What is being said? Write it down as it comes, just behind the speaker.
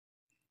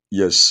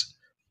Yes,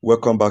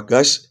 welcome back,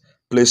 guys.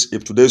 Please,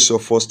 if today is your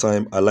first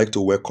time, I'd like to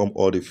welcome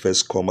all the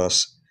first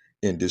comers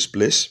in this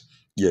place.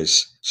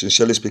 Yes,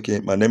 sincerely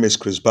speaking, my name is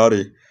Chris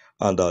Barry,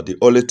 and the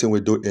only thing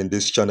we do in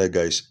this channel,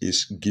 guys,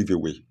 is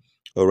giveaway.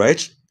 All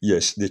right?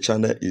 Yes, the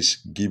channel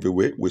is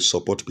giveaway. We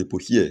support people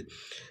here.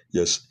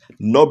 Yes,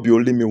 not be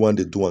only me one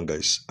they do one,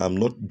 guys. I'm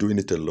not doing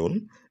it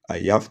alone. I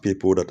have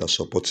people that are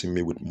supporting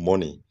me with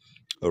money.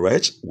 All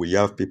right, we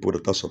have people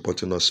that are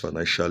supporting us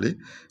financially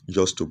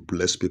just to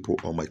bless people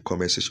on my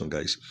comment section,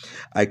 guys.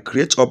 I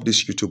create up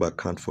this YouTube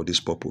account for this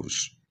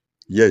purpose.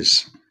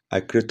 Yes,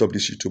 I create up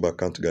this YouTube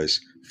account, guys,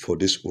 for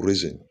this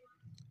reason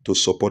to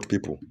support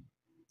people.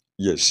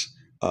 Yes,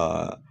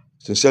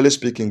 sincerely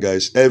speaking,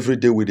 guys, every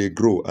day we they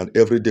grow and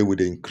every day we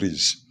they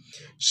increase.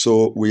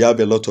 So we have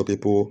a lot of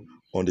people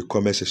on the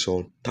comment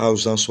section,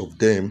 thousands of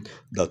them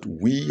that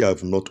we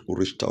have not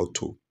reached out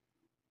to,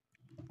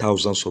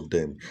 thousands of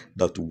them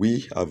that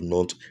we have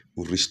not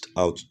reached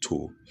out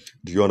to.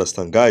 Do you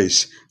understand,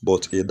 guys?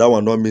 But that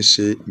one not me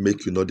say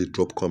make you not the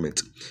drop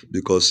comment,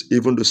 because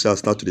even though say I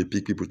start to dey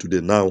pick people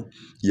today now,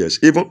 yes,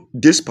 even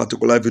this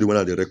particular video when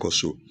I dey record,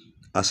 so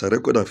as I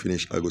record and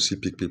finish, I go see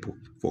pick people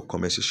for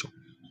comment section.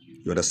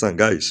 You understand,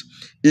 guys?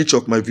 Each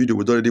of my video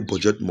would already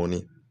budget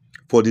money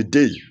for the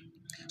day.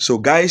 So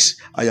guys,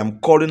 I am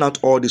calling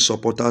out all the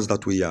supporters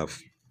that we have,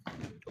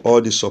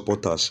 all the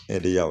supporters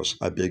in the house.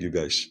 I beg you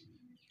guys.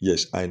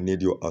 Yes, I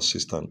need your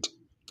assistance.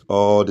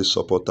 All the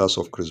supporters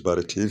of Chris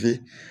Barry TV,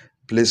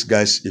 please,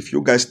 guys, if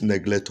you guys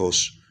neglect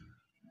us,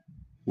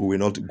 we will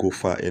not go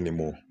far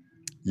anymore.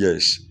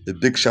 Yes, a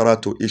big shout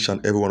out to each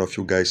and every one of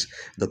you guys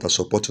that are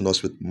supporting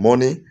us with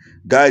money.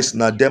 Guys,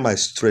 now them my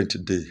strength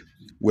today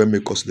will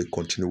make us they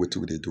continue with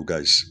what they do,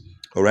 guys.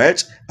 All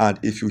right, and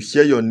if you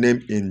hear your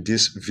name in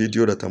this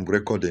video that I'm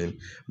recording,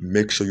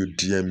 make sure you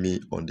DM me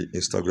on the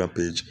Instagram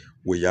page.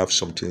 We have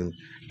something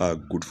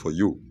good for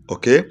you.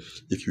 Okay,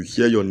 if you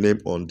hear your name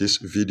on this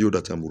video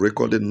that I'm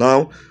recording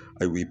now,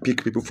 I will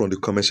pick people from the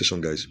comment section,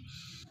 guys.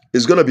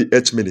 It's gonna be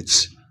 8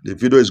 minutes. The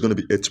video is gonna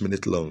be 8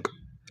 minutes long.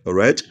 All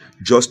right,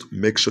 just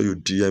make sure you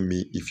DM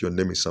me if your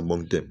name is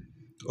among them.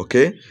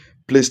 Okay,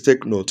 please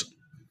take note.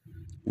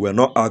 We're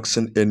not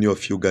asking any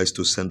of you guys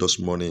to send us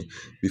money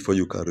before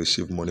you can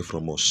receive money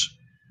from us.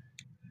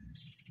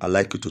 I'd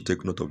like you to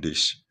take note of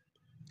this.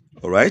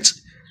 All right,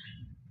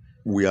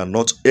 we are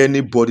not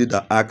anybody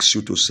that asks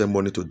you to send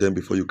money to them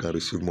before you can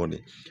receive money.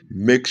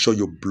 Make sure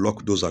you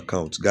block those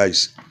accounts,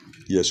 guys.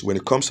 Yes, when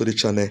it comes to the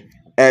channel,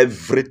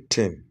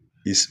 everything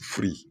is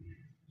free,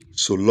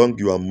 so long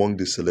you are among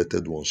the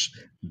selected ones.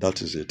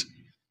 That is it.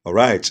 All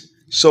right,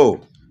 so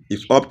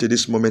if up to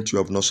this moment you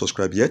have not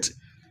subscribed yet,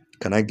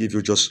 can I give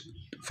you just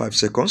 5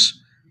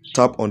 seconds?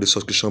 Tap on the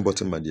subscription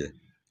button, my dear.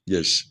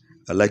 Yes,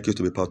 I'd like you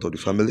to be part of the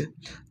family.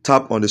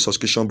 Tap on the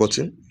subscription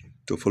button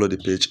to follow the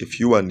page if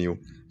you are new.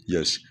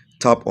 Yes,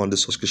 tap on the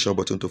subscription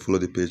button to follow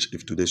the page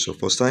if today is your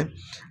first time.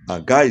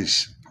 And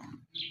guys,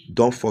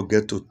 don't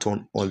forget to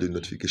turn on the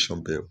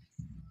notification bell.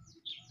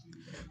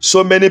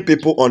 So many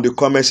people on the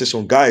comment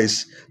section,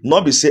 guys,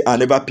 not be say I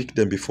never picked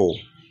them before.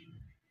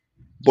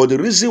 But the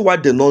reason why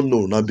they don't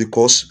know now,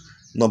 because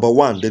number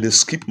one, they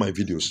skip my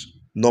videos.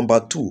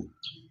 Number two,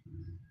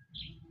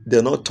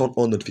 they're not turn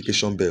on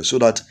notification bell, so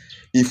that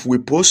if we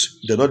post,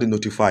 they're not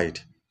notified.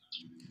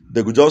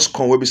 They could just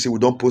come when we say we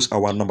don't post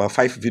our number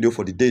 5 video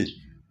for the day.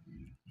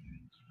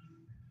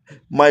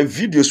 My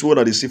videos when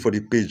I see for the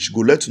page,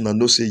 go let una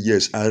know say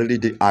yes, I already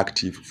did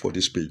active for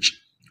this page.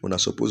 When I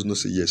suppose no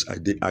say yes, I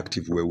did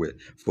active well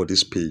for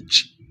this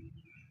page.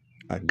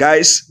 And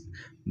guys,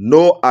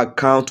 no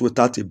account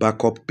without a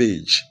backup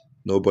page.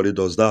 Nobody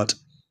does that.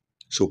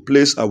 So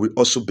please, I will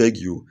also beg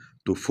you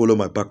to follow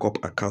my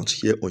backup account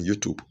here on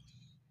YouTube.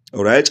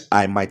 All right,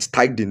 I might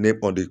tag the name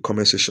on the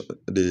comment section,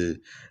 the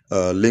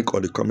link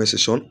on the comment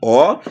section,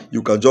 or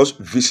you can just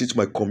visit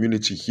my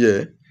community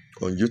here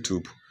on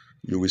YouTube.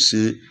 You will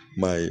see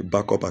my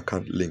backup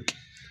account link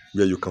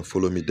where you can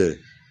follow me there.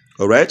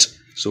 All right,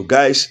 so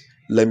guys,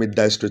 let me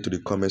dive straight to the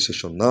comment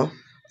section now.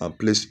 And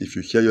please, if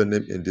you hear your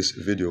name in this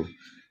video,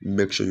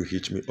 make sure you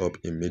hit me up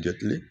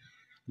immediately.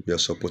 We are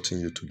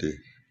supporting you today.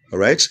 All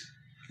right,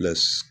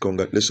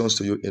 congratulations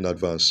to you in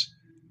advance.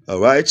 All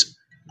right,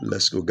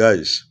 let's go,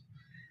 guys.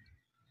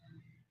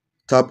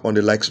 Tap on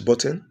the likes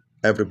button.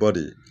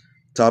 Everybody,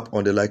 tap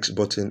on the likes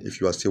button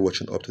if you are still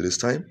watching up to this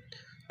time,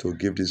 to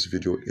give this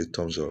video a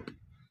thumbs up.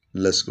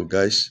 Let's go,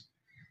 guys.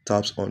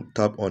 Tap on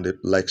the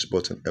likes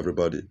button,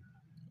 everybody.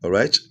 All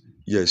right.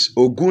 Yes,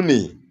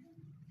 Oguni.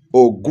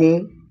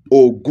 Oguni.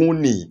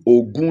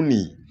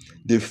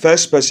 The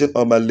first person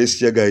on my list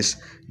here, guys,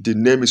 the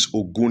name is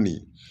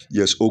Oguni.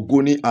 Yes,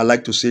 Oguni, I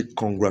like to say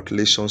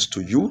congratulations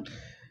to you.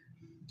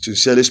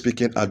 Sincerely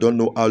speaking, I don't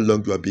know how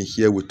long you have been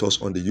here with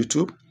us on the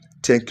YouTube.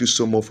 Thank you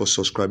so much for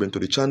subscribing to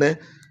the channel.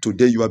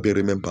 Today you have been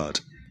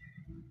remembered.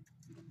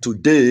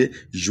 Today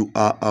you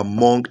are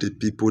among the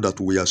people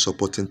that we are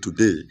supporting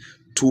today.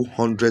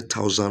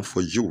 200,000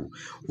 for you.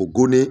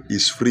 Oguni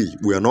is free.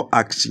 We are not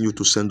asking you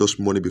to send us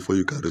money before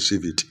you can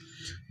receive it.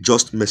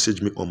 Just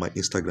message me on my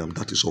Instagram.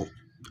 That is all.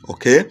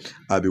 Okay,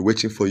 I'll be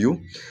waiting for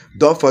you.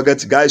 Don't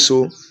forget, guys,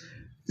 so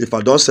if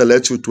I don't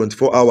select you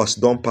 24 hours,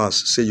 don't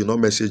pass. Say you not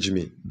message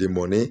me. The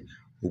money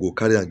we go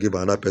carry and give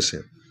another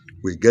person.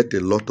 We get a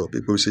lot of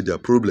people who say their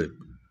problem,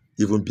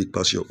 even big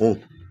past your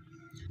own.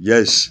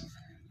 Yes,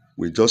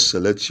 we just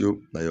select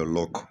you now your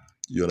luck.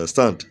 You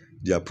understand?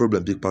 Their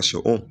problem big past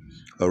your own.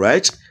 All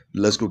right,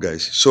 let's go,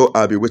 guys. So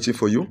I'll be waiting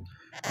for you.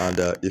 And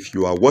if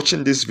you are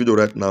watching this video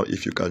right now,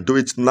 if you can do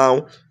it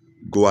now,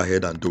 go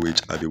ahead and do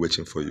it. I'll be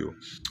waiting for you.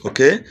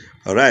 Okay,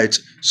 all right.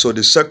 So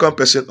the second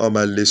person on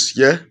my list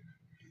here,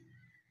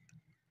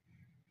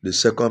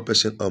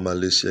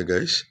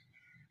 guys,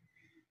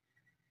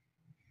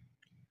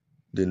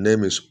 the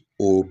name is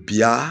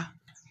Obianom.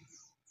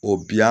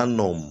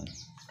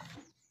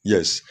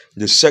 Yes,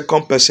 the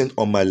second person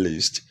on my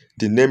list,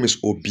 the name is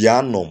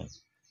Obianom.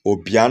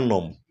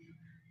 Obianom.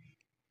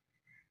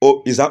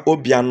 Oh, is that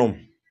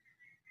Obianom?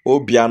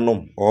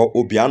 Obianom or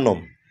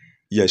Obianom?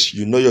 Yes,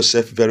 you know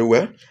yourself very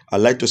well.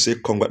 I'd like to say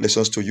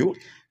congratulations to you.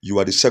 You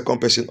are the second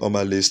person on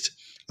my list,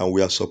 and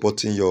we are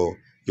supporting your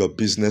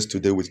business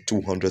today with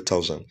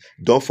 200,000.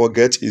 Don't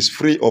forget, it's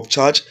free of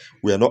charge.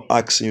 We are not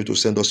asking you to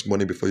send us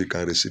money before you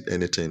can receive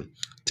anything.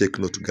 Take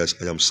note, guys.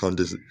 I am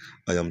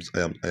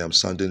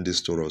sending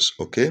this to us.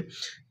 Okay,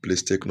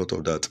 please take note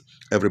of that.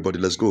 Everybody,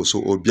 let's go.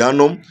 So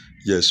Obianom,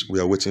 yes, we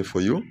are waiting for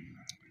you.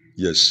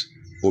 Yes,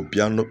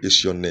 Obianom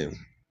is your name.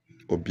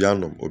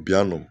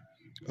 Obianom.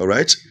 All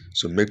right,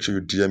 so make sure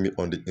you DM me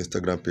on the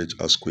Instagram page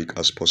as quick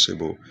as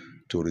possible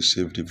to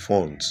receive the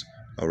funds.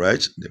 All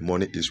right, the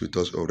money is with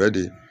us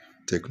already.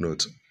 Take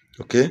note.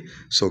 Okay,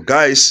 so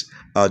guys,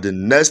 the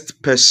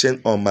next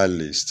person on my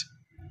list,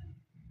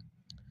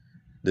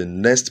 guys, the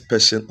next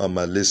person on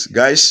my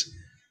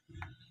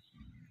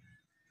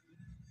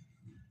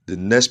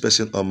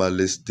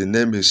list, the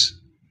name is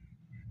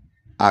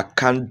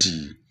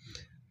Akandi.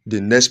 The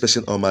next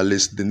person on my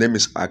list, the name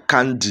is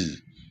Akandi.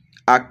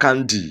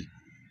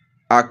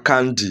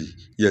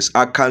 Yes,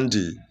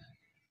 Akandi.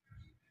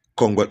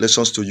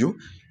 Congratulations to you.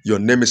 Your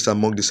name is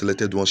among the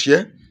selected ones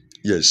here.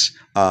 Yes.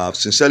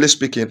 Sincerely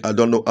speaking, I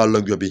don't know how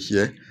long you'll be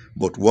here,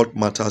 but what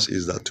matters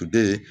is that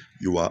today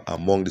you are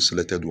among the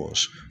selected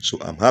ones. So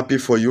I'm happy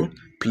for you.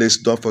 Please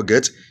don't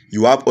forget,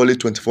 you have only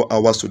 24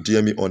 hours to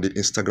DM me on the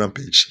Instagram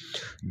page.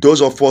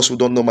 Those of us who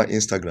don't know my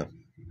Instagram,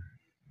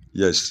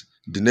 yes,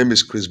 the name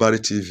is Chris Barry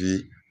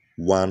TV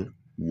 11.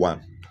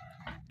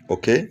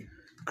 Okay?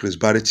 Chris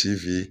Barry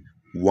TV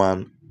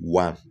 11.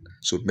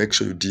 So make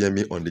sure you DM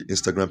me on the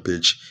Instagram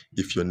page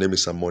if your name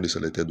is among the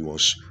selected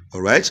ones.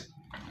 All right.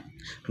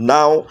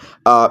 Now,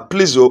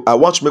 please, I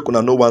want to make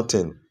una know one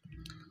thing.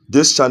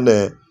 This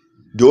channel,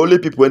 the only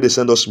people when they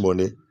send us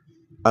money,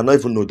 I don't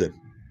even know them.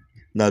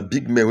 Now,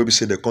 big men will be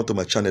say they come to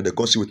my channel, they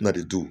can't see what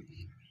they do.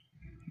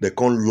 They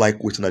can't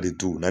like what they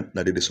do. Now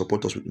they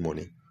support us with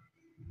money.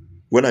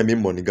 When I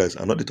mean money, guys,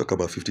 I'm not they talk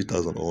about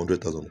 50,000 or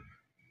 100,000,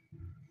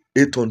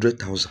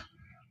 800,000,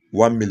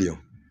 1 million.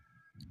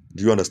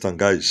 Do you understand,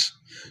 guys?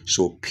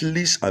 So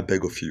please, I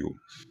beg of you,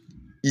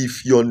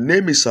 if your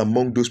name is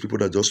among those people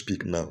that just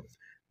speak now,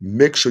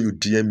 make sure you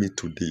DM me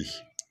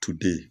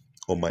today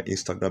on my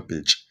Instagram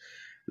page.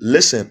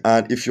 Listen,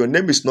 and if your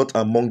name is not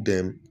among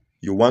them,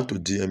 you want to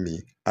DM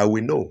me, I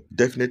will know.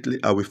 Definitely,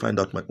 I will find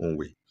out my own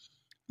way.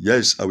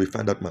 Yes, I will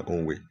find out my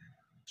own way.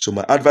 So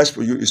my advice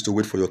for you is to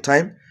wait for your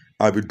time.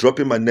 I'll be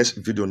dropping my next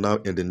video now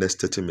in the next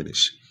 30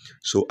 minutes.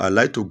 So I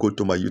like to go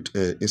to my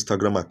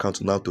Instagram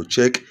account now to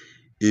check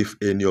if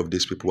any of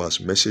these people has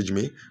messaged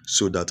me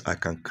so that I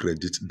can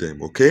credit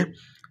them. Okay,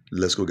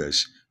 let's go,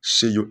 guys.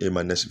 See you in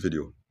my next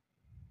video.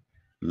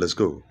 Let's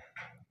go.